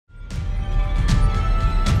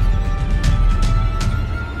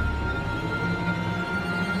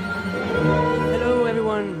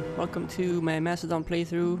welcome to my Macedon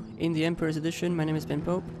playthrough in the Emperor's Edition. My name is Ben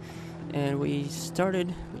Pope, and we just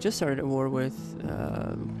started a war with,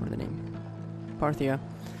 what are the name? Parthia.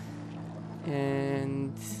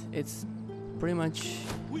 And it's pretty much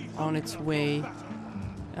on its way.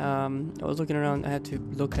 I was looking around, I had to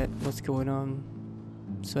look at what's going on,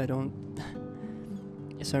 so I don't,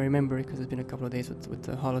 so I remember, because it's been a couple of days with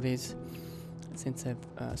the holidays since I've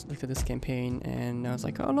looked at this campaign, and I was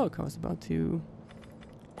like, oh look, I was about to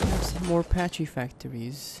have some more patchy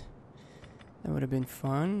factories. That would have been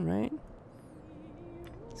fun, right?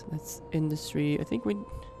 So that's industry. I think we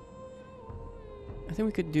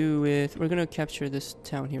could do with, we're gonna capture this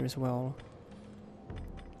town here as well.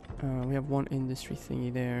 We have one industry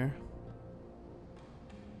thingy there.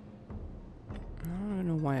 I don't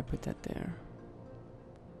know why I put that there.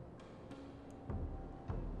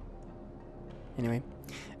 Anyway,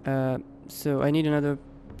 so I need another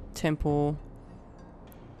temple,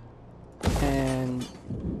 and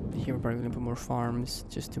here we're probably gonna put more farms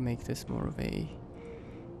just to make this more of a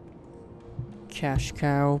cash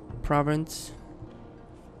cow province.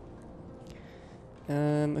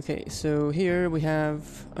 Okay, so here we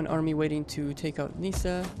have an army waiting to take out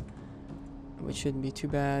Nisa, which shouldn't be too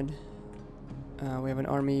bad. We have an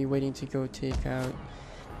army waiting to go take out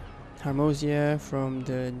Harmosia from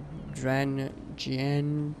the Dranjana?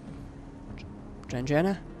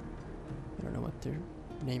 I don't know what their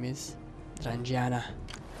name is. Dranjana.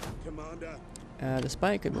 Commander. The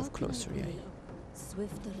spy could move closer, yeah.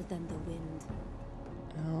 Swifter than the wind.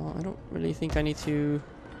 Oh, I don't really think I need to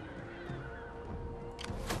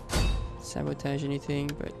sabotage anything,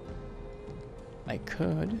 but I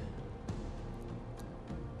could.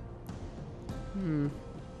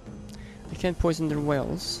 I can't poison their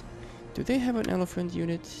wells. Do they have an elephant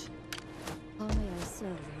unit? How may I serve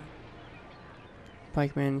you?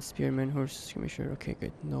 Pikeman, spearman, horse skirmisher. Okay,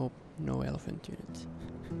 good. No elephant unit.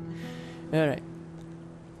 Alright.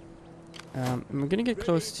 We're gonna get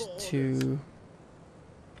close to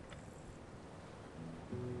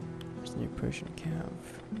where's the new Persian camp?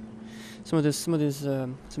 Some of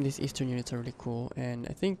these eastern units are really cool, and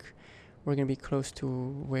I think we're gonna be close to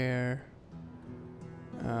where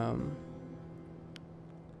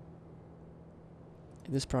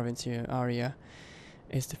this province here, Aria,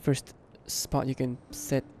 is the first spot you can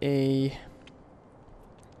set a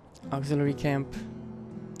auxiliary camp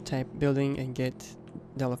type building and get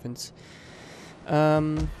the elephants.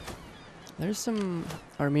 There's some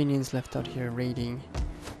Armenians left out here raiding,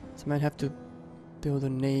 so I might have to build a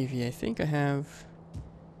navy. I think I have,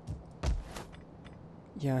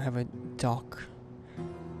 yeah, I have a dock,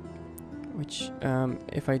 which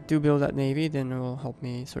if I do build that navy, then it will help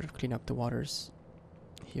me sort of clean up the waters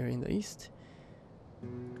here in the east.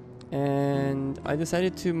 And I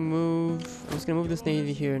decided to move, I was gonna move this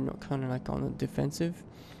navy here, kind of like on the defensive,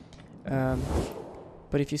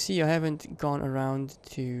 but if you see, I haven't gone around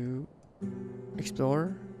to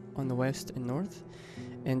explore on the west and north,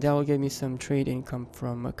 and that will give me some trade income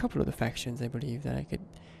from a couple of the factions, I believe, that I could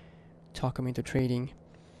talk them into trading.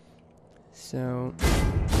 So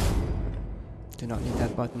do not need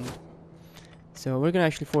that button. So we're gonna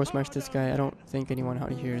actually force march this guy. I don't think anyone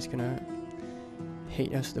out here is gonna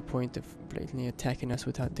hate us to the point of blatantly attacking us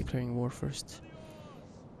without declaring war first.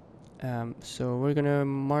 So we're gonna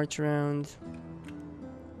march around.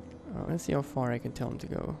 Let's see how far I can tell him to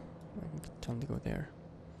go. I can tell him to go there.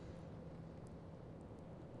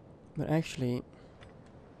 But actually,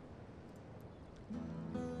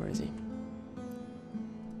 where is he?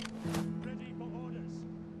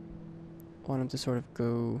 I want him to sort of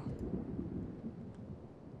go.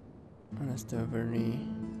 Oh, that's the Veni.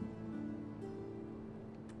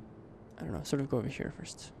 I don't know, sort of go over here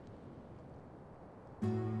first.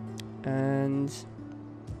 And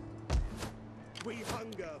We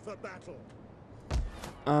hunger for battle.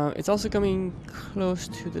 it's also coming close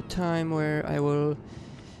to the time where I will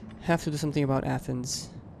have to do something about Athens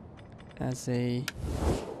as a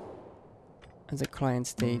client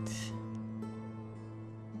state.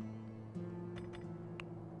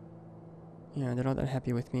 Yeah, they're not that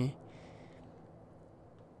happy with me.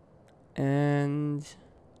 And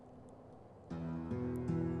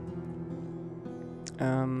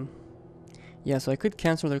yeah, so I could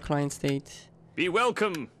cancel their client state. Be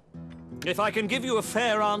welcome. If I can give you a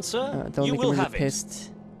fair answer, That'll you make will them really have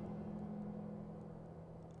pissed.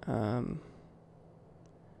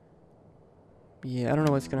 Yeah, I don't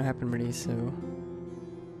know what's gonna happen really, so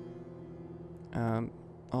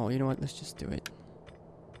oh, you know what, let's just do it.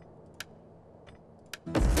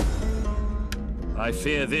 I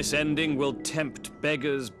fear this ending will tempt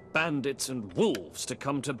beggars, bandits, and wolves to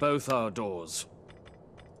come to both our doors.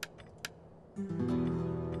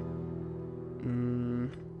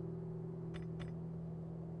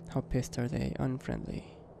 How pissed are they? Unfriendly.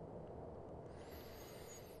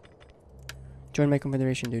 Join my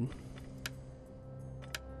confederation, dude.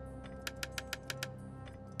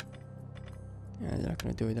 Yeah, they're not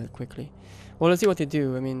gonna do it that quickly. Well, let's see what they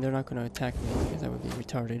do. I mean, they're not gonna attack me because that would be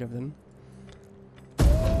retarded of them.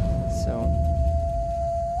 So,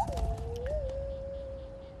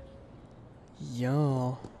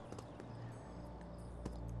 yeah.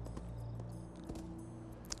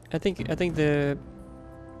 I think the.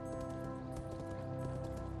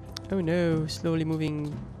 Oh no! Slowly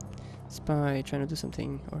moving spy trying to do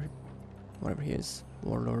something, or whatever he is,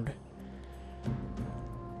 warlord.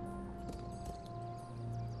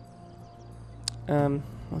 What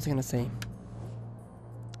was I gonna say?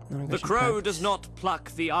 The crow does not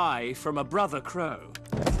pluck the eye from a brother crow.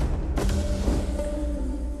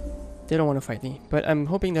 They don't want to fight me, but I'm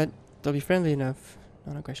hoping that they'll be friendly enough.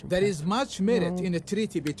 Non-aggression. There is much merit in a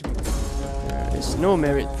treaty between. There is no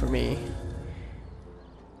merit for me.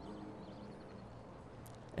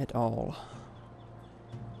 At all.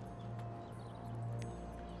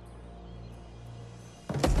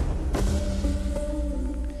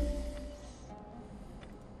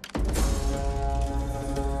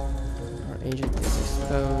 Our agent is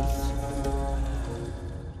exposed.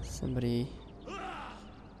 Somebody.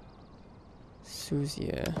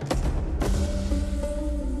 Suzia.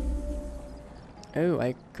 Oh,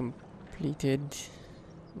 I completed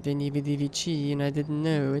Veni, Vidi, Vici and I didn't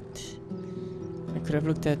know it. I could have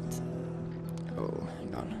looked at... Oh,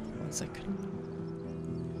 hang on. 1 second.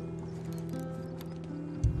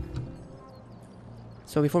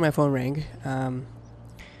 So before my phone rang,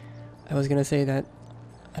 I was gonna say that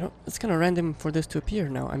I don't... It's kind of random for this to appear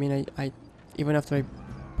now. I mean, I even after I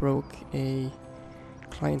broke a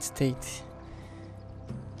client state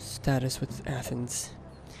status with Athens,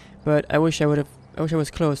 but I wish I would have... I wish I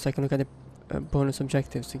was close so I can look at the bonus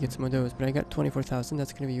objectives to get some of those. But I got 24,000.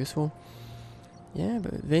 That's gonna be useful. Yeah,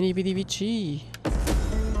 but Veni, Vidi, Vici.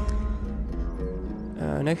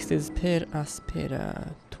 Next is Per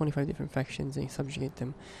Aspera. 25 different factions and subjugate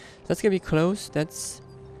them. So that's gonna be close. That's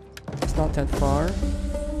not that far.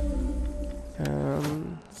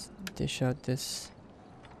 Let's dish out this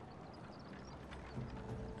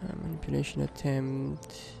manipulation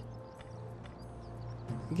attempt.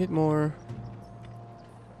 Get more.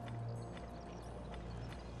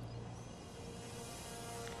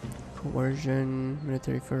 Coercion,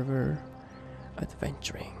 military fervor,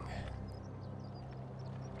 adventuring.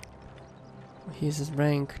 He's his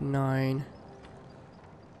rank 9.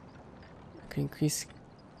 I can increase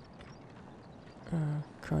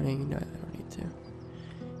cunning. No, I don't need to.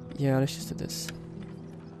 Yeah, let's just do this.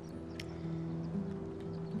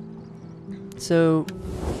 So,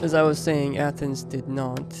 as I was saying, Athens did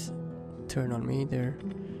not turn on me. They're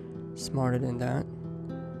smarter than that.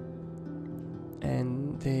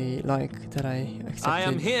 And they like that I accepted. I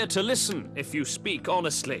am here to listen if you speak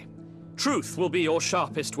honestly. Truth will be your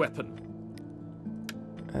sharpest weapon.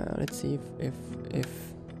 Let's see if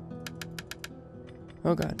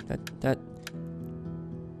oh god, that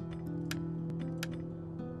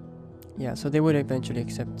yeah, so they would eventually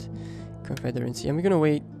accept Confederacy. I'm gonna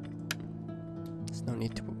wait. There's no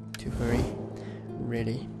need to hurry,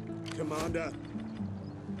 really. Commander.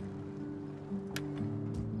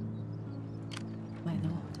 My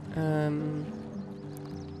lord.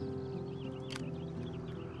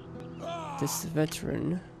 This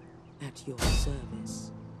veteran At your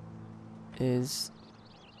service. is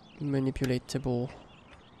manipulatable,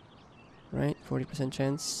 right? 40%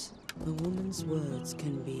 chance. A woman's words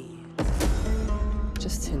can be.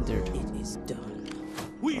 Just hindered. It is done.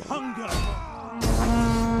 We hunger.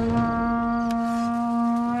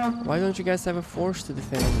 Why don't you guys have a force to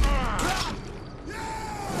defend?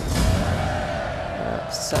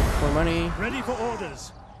 Set for money. Ready for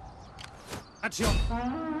orders. At your...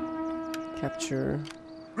 Capture.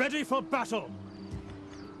 Ready for battle.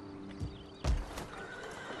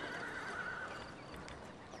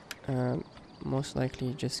 Most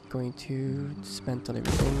likely just going to dismantle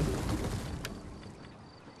everything.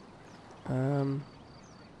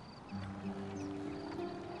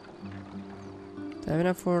 Do I have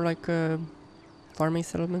enough for like a farming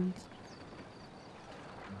settlement?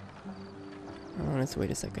 Oh, let's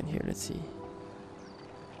wait a second here. Let's see.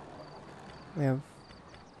 We have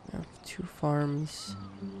 2 farms.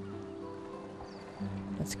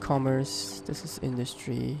 That's commerce. This is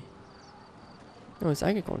industry. No, it's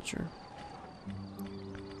agriculture.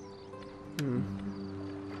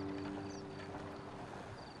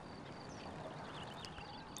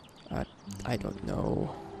 I don't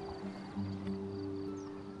know.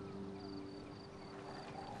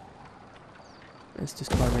 It's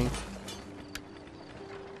just farming.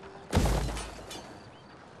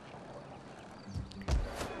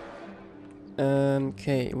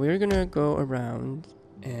 Okay, we're gonna go around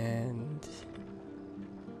and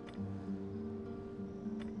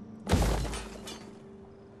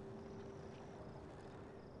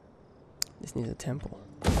this needs a temple.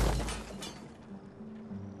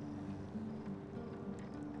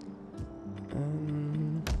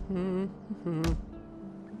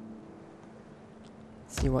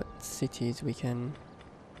 See what cities we can.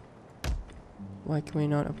 Why can we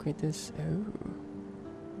not upgrade this? Oh,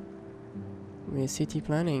 we're city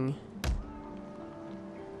planning.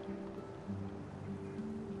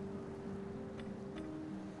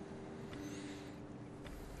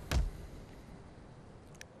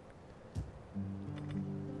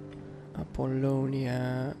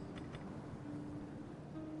 Apollonia.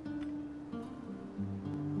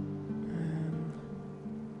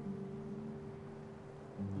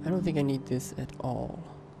 I don't think I need this at all.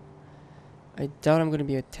 I doubt I'm going to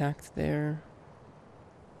be attacked there.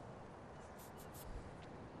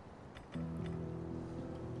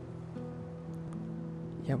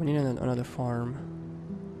 Yeah, we need another farm.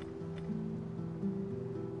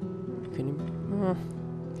 Can you... Oh,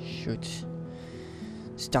 shoot.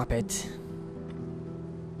 Stop it.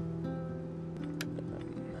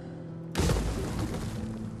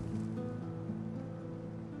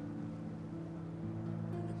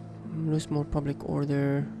 Lose more public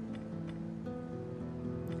order.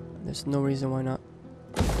 There's no reason why not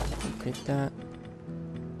upgrade that.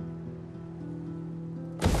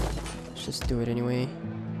 Let's just do it anyway.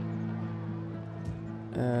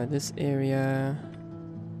 This area.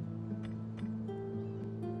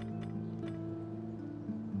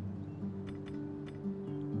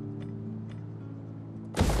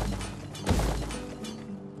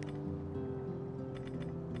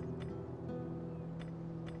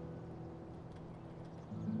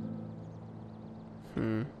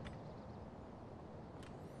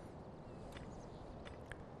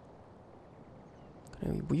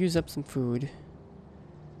 We use up some food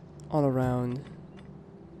all around,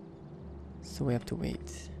 so we have to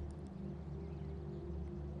wait.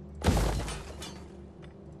 I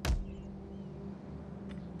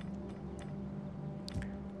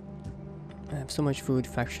have so much food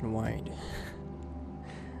faction wide.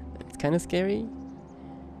 It's kind of scary.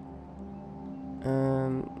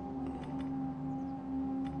 I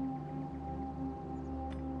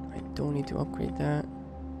don't need to upgrade that.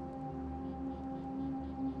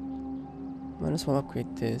 Might as well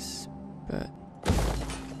upgrade this, but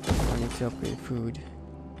I need to upgrade food.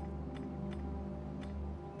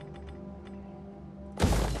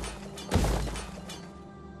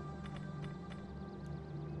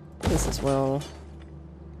 This as well.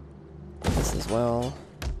 This as well.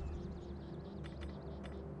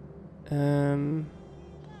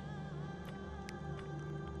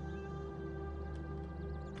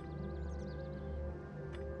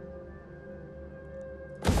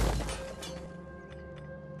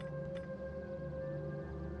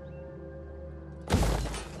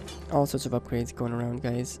 All sorts of upgrades going around,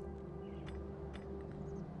 guys.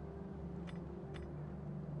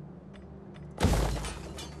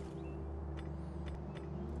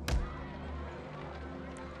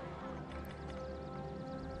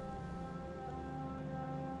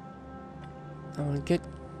 I want to get...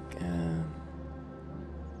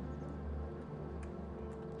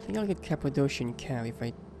 I think I'll get Cappadocian Cav if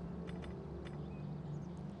I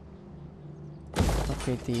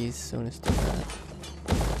upgrade these, so let's do that.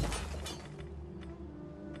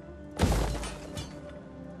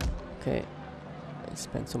 Okay, I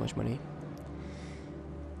spent so much money.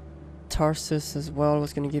 Tarsus as well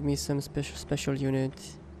was gonna give me some special unit.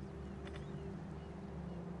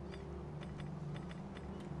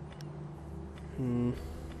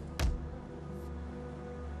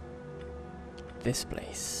 This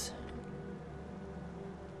place.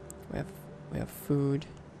 We have food.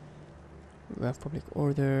 We have public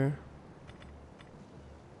order.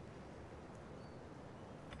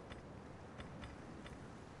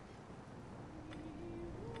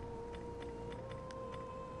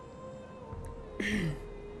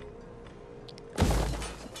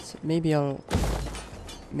 So maybe I'll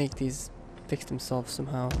make these fix themselves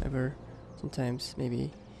somehow, sometimes,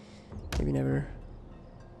 maybe never.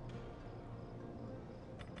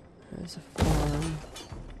 There's a farm.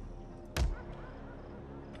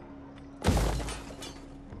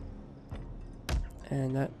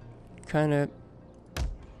 And that kind of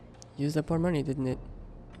used up our money, didn't it?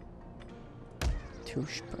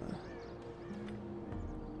 Tushpa.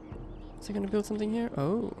 Is it gonna build something here?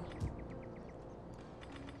 Oh.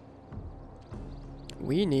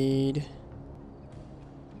 we need...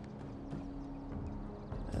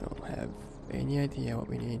 I don't have any idea what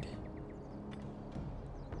we need.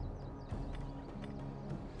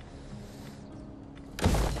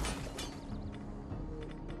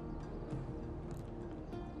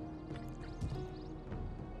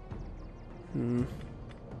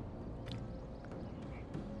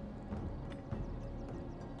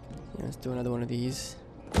 Yeah, let's do another one of these.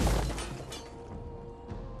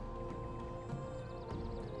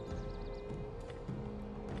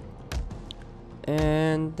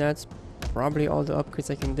 And that's probably all the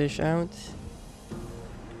upgrades I can dish out.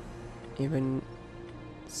 Even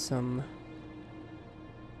some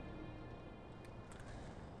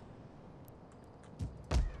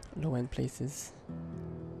low-end places.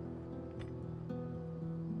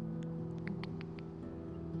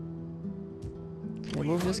 Can I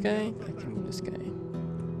move this guy? I can move this guy.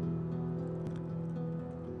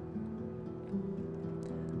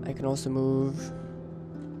 I can also move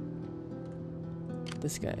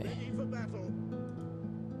this guy. Ready for battle.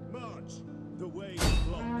 March. The way is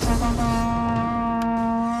blocked.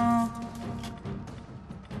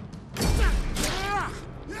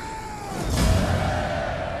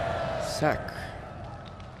 Sack.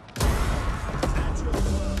 At your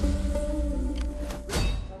word.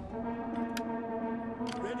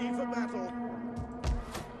 Ready for battle.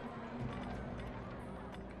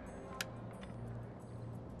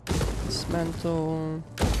 Dismantle.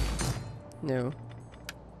 No.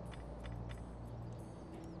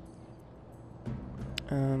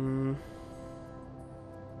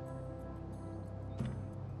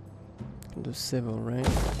 Can do civil, right?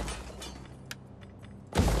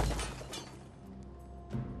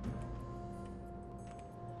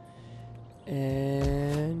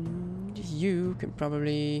 And you can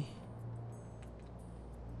probably...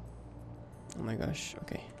 Oh my gosh,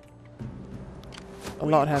 okay. A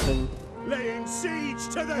lot happened. Laying siege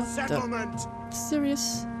to the settlement.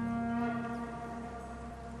 Serious?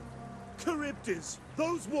 Charybdis,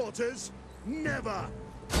 those waters, never.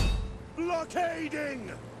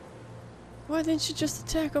 Blockading. Why didn't you just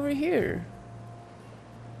attack over here?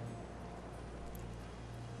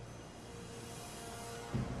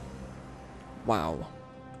 Wow.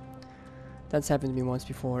 That's happened to me once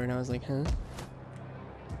before and I was like, huh?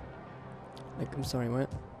 Like, I'm sorry,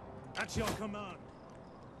 what? At your command.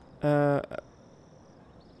 I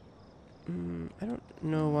don't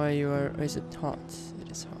know why you are... Is it hot?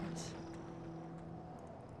 It is hot.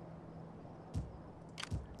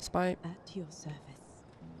 Spy. At your service.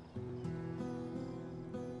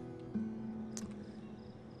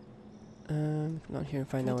 Not here and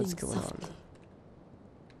find out what's going on.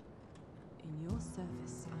 In your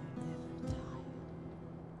service, I never tire.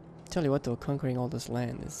 Tell you what though, conquering all this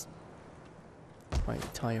land is quite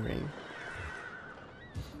tiring.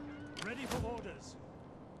 Ready for orders.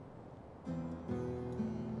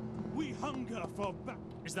 We hunger for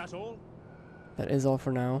Is that all? That is all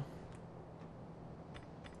for now.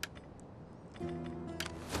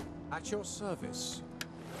 At your service.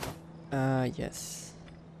 Yes.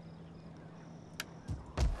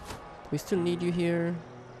 We still need you here.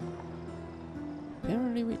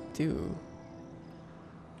 Apparently we do.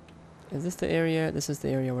 Is this the area? This is the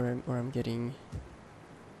area where I'm getting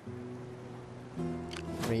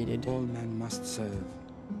raided. All men must serve.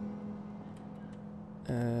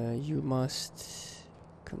 You must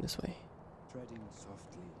come this way. Treading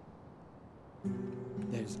softly.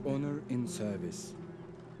 There's honor in service.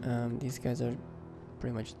 These guys are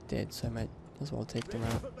pretty much dead, so I might as well take them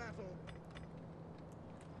out.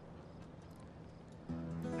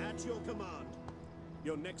 At your command.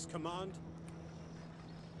 Your next command.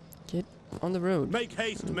 Get on the road. Make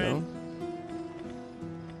haste, There we men. go.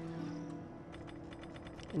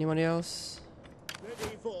 Anybody else?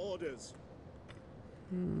 Ready for orders.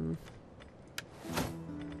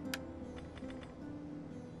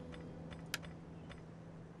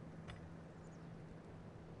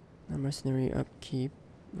 Mercenary upkeep,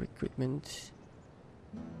 recruitment.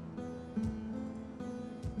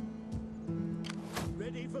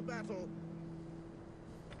 Ready for battle.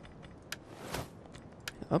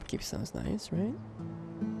 Upkeep sounds nice, right?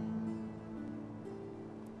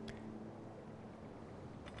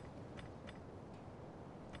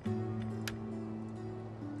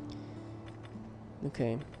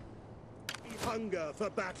 Okay. We hunger for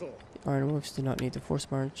battle. The Iron Wolves do not need the force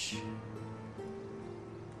march.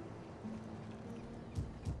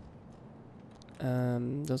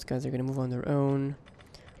 Those guys are gonna move on their own.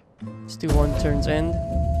 Let's do one turn's end.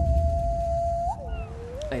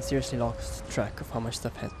 I seriously lost track of how much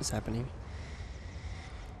stuff is happening.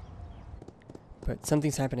 But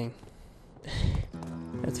something's happening.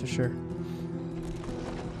 That's for sure.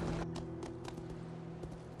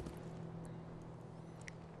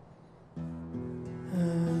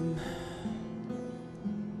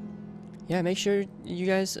 Yeah, make sure you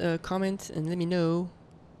guys comment and let me know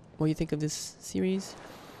what you think of this series.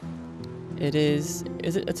 It's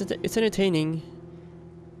entertaining,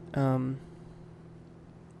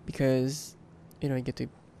 because you know you get to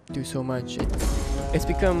do so much. It's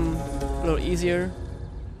become a little easier.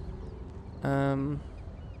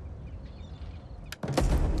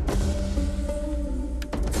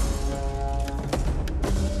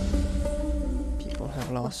 People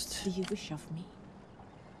have lost. What do you wish of me?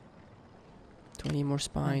 20 more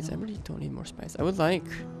spies. I really don't need more spies. I would like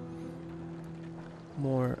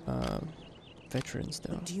more veterans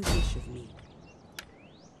though. What do you wish of me?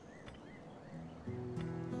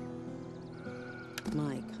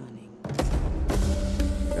 My cunning.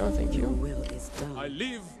 No, thank Your you. will is done. I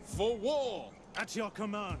live for war. At your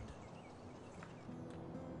command.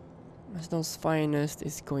 Macedon's finest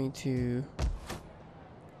is going to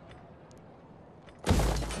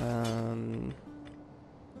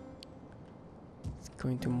it's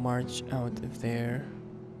going to march out of there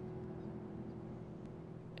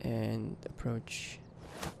and approach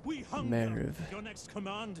We hunger. Merv. Your next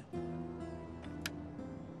command.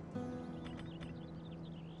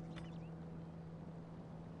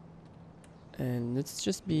 And let's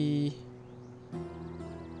just be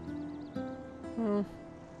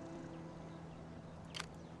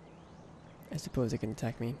I suppose they can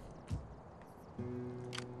attack me.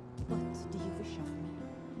 What do you wish of me?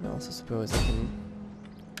 I also suppose I can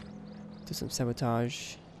do some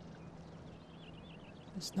sabotage.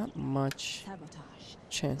 There's not much Sabotage.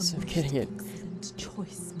 chance A of most getting it, excellent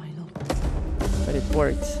choice, my lord. but it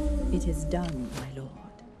worked. It is done, my lord.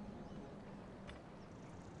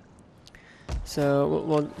 So,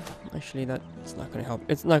 well, actually that's not gonna help.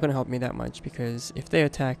 It's not gonna help me that much because if they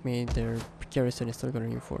attack me, their garrison is still gonna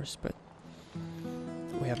reinforce, but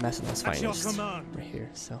we have Macedon's At your finest command. right here,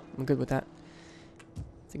 so I'm good with that.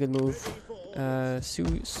 It's a good move.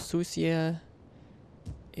 Susia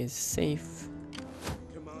is safe.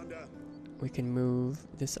 Commander. We can move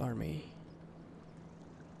this army.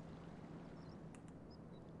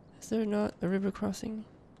 Is there not a river crossing?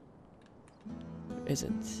 There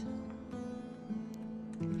isn't.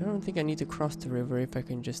 I don't think I need to cross the river if I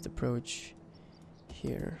can just approach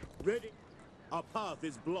here. Ready. Our path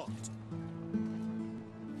is blocked.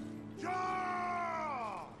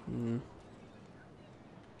 Hmm.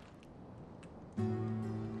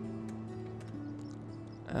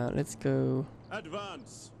 Let's go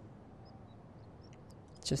Advance.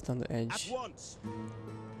 just on the At edge. once.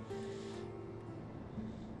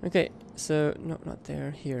 Okay, so no, not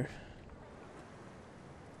there. Here.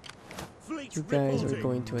 Fleet You guys are reporting.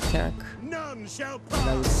 going to attack. None shall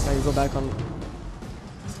Now pass. you go back on.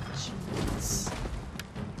 Jeez.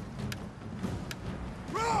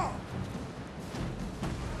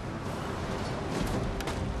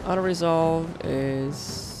 Auto resolve is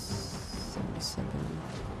 77.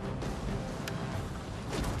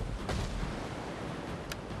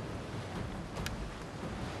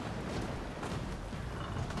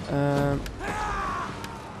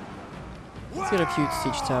 Let's get a few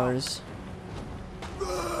siege towers.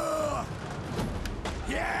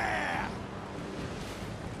 Yeah.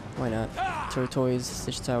 Why not? Tortoise,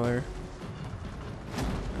 siege tower.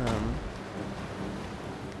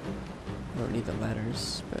 I don't need the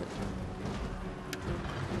ladders, but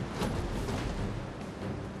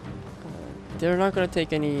they're not gonna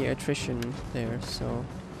take any attrition there, so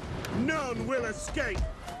None will escape.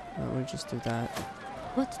 we'll just do that.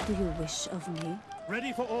 What do you wish of me?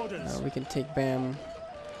 Ready for orders. We can take Bam.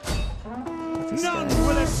 with this None guy.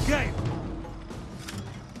 will escape.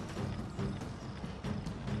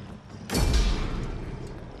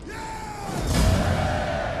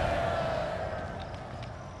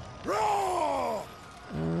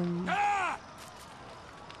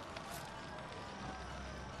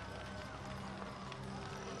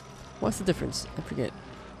 What's the difference? I forget.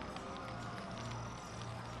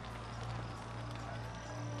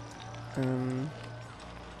 Some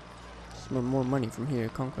more money from here.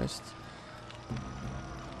 Conquest.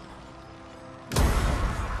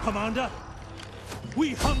 Commander.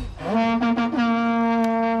 We hunt.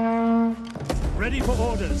 Ready for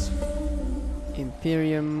orders.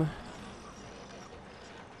 Imperium.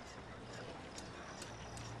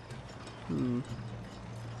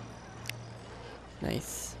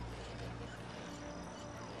 Nice.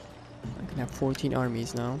 I can have 14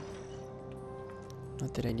 armies now.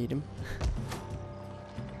 Not that I need them.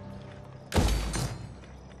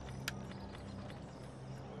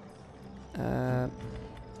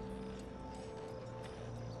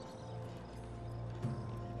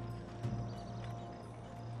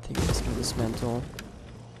 can dismantle.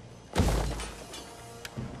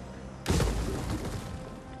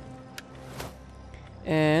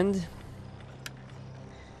 And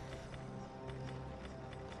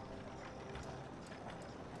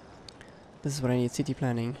this is what I need: city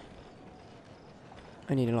planning.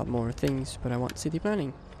 I need a lot more things, but I want city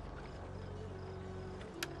planning.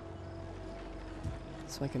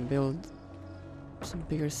 So I can build some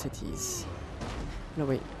bigger cities. No,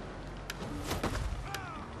 wait.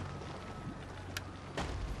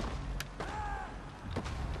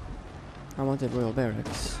 I wanted royal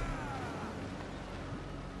barracks.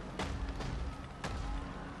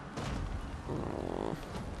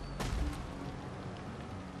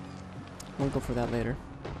 We'll go for that later.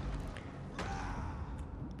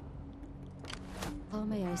 How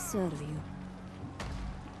may I serve you?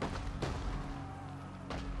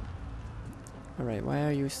 Alright, why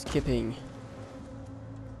are you skipping?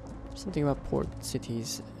 Something about port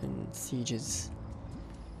cities and sieges.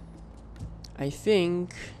 I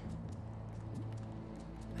think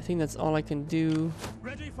that's all I can do.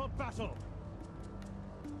 Ready for battle.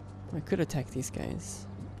 I could attack these guys,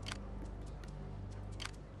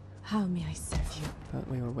 How may I serve you? but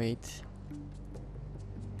we will wait.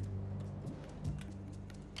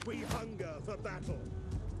 We hunger for battle.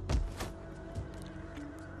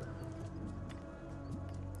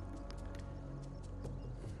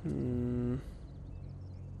 Hmm.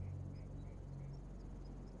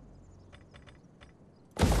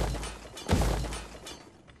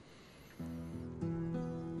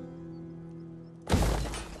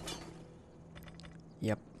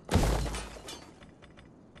 Yep.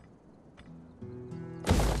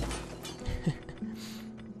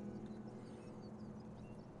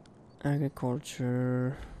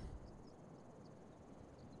 Agriculture.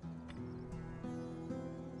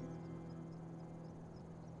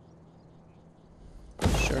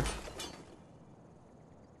 Sure.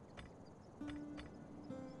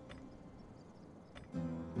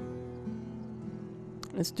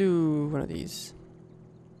 Let's do one of these.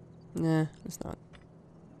 Nah, let's not.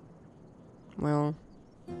 Well,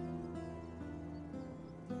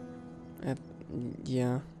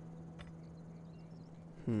 yeah.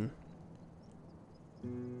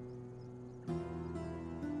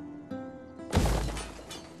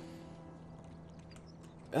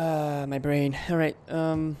 My brain. All right.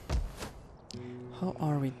 How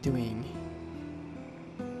are we doing?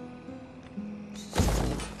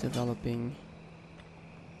 Still developing.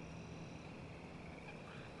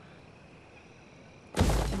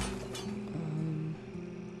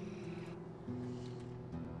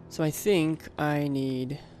 So I think I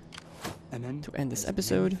need to end this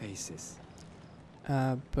episode.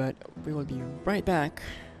 But we will be right back.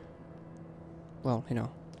 Well, you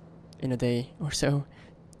know, in a day or so.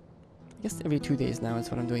 I guess every 2 days now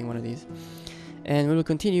is what I'm doing one of these. And we will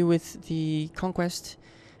continue with the conquest.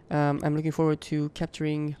 I'm looking forward to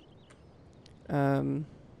capturing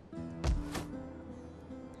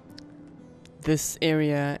this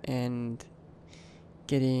area and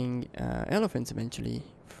getting elephants eventually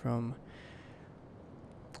from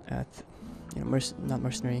you know, not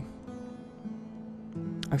mercenary,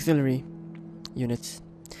 auxiliary units,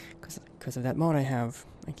 because of that mod I have.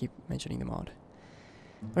 I keep mentioning the mod.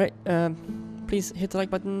 Alright, please hit the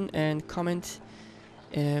like button and comment.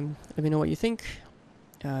 Let me know what you think.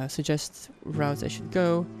 Suggest routes I should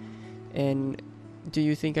go. And do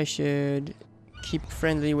you think I should keep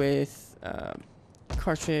friendly with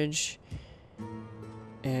Carthage?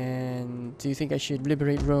 And do you think I should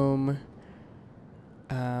liberate Rome?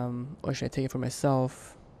 Or should I take it for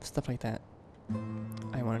myself? Stuff like that.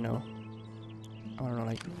 I wanna know.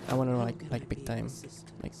 I wanna know like big time.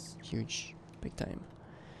 Like huge big time.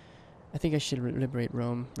 I think I should liberate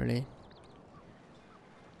Rome, really.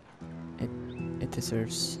 It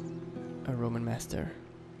deserves a Roman master.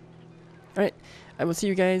 Alright, I will see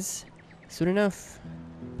you guys soon enough.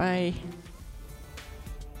 Bye.